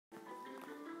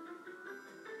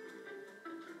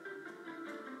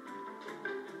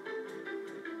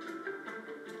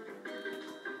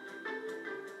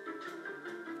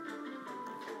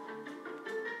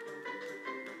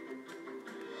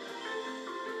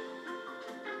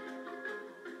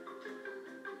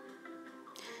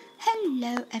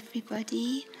Hello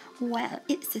everybody. Well,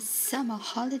 it's the summer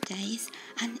holidays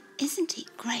and isn't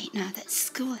it great now that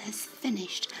school has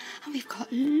finished and we've got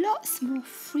lots more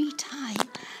free time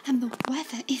and the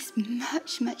weather is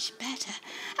much better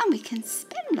and we can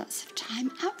spend lots of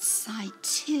time outside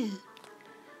too.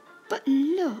 But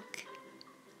look,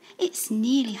 it's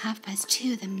nearly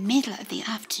 2:30, the middle of the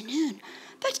afternoon,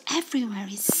 but everywhere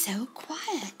is so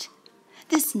quiet.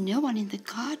 There's no one in the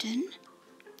garden.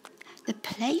 The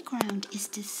playground is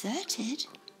deserted.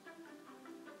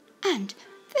 And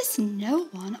there's no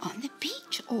one on the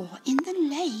beach or in the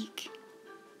lake.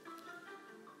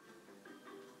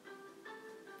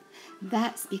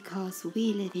 That's because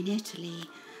we live in Italy,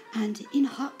 and in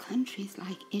hot countries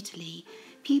like Italy,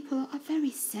 people are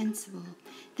very sensible.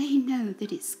 They know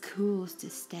that it's cool to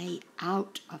stay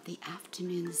out of the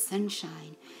afternoon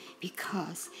sunshine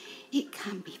because it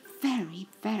can be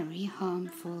very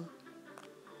harmful.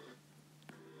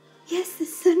 Yes, the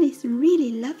sun is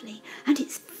really lovely and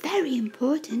it's very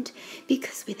important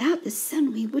because without the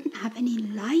sun we wouldn't have any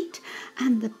light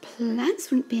and the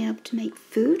plants wouldn't be able to make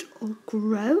food or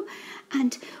grow,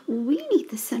 and we need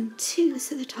the sun too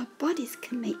so that our bodies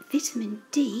can make vitamin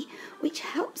D, which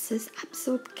helps us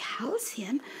absorb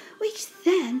calcium, which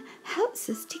then helps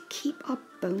us to keep our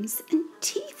bones and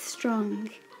teeth strong.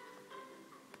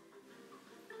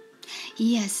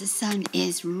 Yes, the sun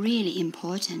is really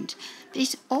important, but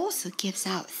it also gives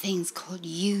out things called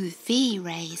UV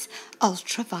rays,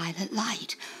 ultraviolet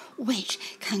light, which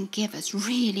can give us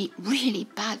really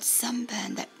bad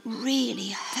sunburn that really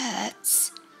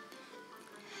hurts.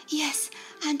 Yes,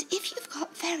 and if you've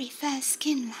got very fair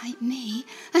skin like me,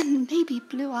 and maybe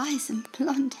blue eyes and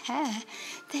blonde hair,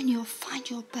 then you'll find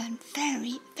you'll burn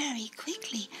very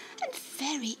quickly and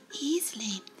very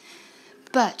easily.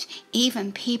 But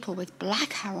even people with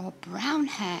black hair or brown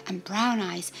hair and brown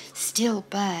eyes still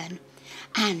burn.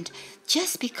 And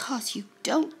just because you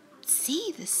don't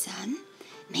see the sun,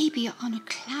 maybe on a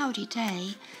cloudy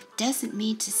day, doesn't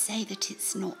mean to say that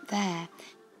it's not there.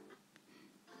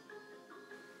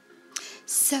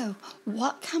 So,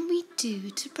 what can we do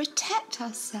to protect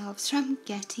ourselves from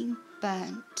getting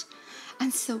burnt?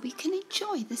 And so we can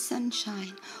enjoy the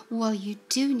sunshine? Well, you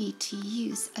do need to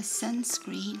use a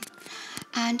sunscreen,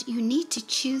 and you need to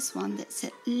choose one that's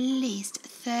at least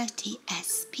 30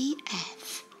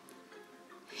 SPF.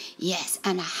 Yes,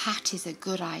 and a hat is a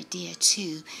good idea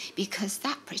too, because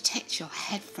that protects your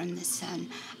head from the sun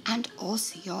and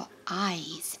also your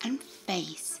eyes and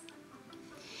face.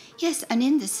 Yes, and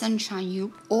in the sunshine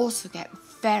you also get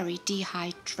very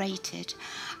dehydrated,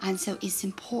 and so it's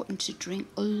important to drink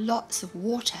lots of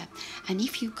water, and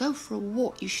if you go for a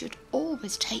walk you should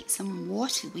always take some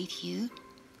water with you.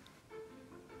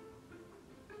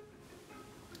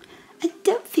 And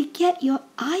don't forget your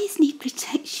eyes need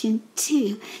protection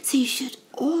too, so you should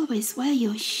always wear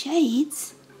your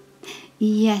shades.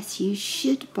 Yes, you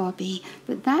should, Bobby,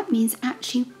 but that means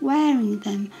actually wearing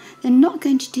them. They're not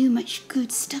going to do much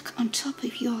good stuck on top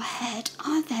of your head,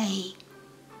 are they?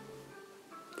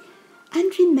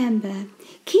 And remember,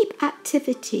 keep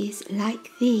activities like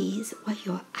these where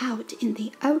you're out in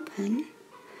the open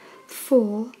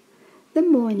for the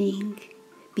morning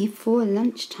before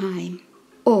lunchtime,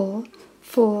 or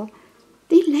for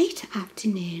the late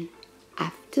afternoon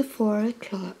after 4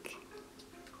 o'clock.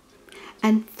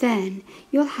 And then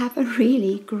you'll have a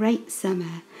really great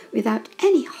summer without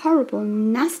any horrible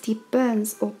nasty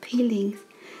burns or peelings.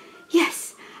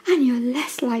 Yes, and you're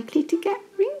less likely to get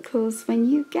wrinkles when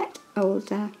you get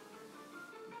older.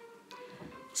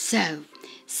 So,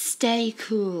 stay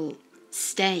cool,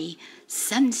 stay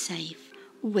sun safe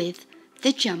with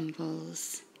the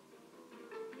Jumbles.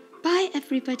 Bye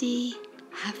everybody,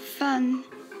 have fun.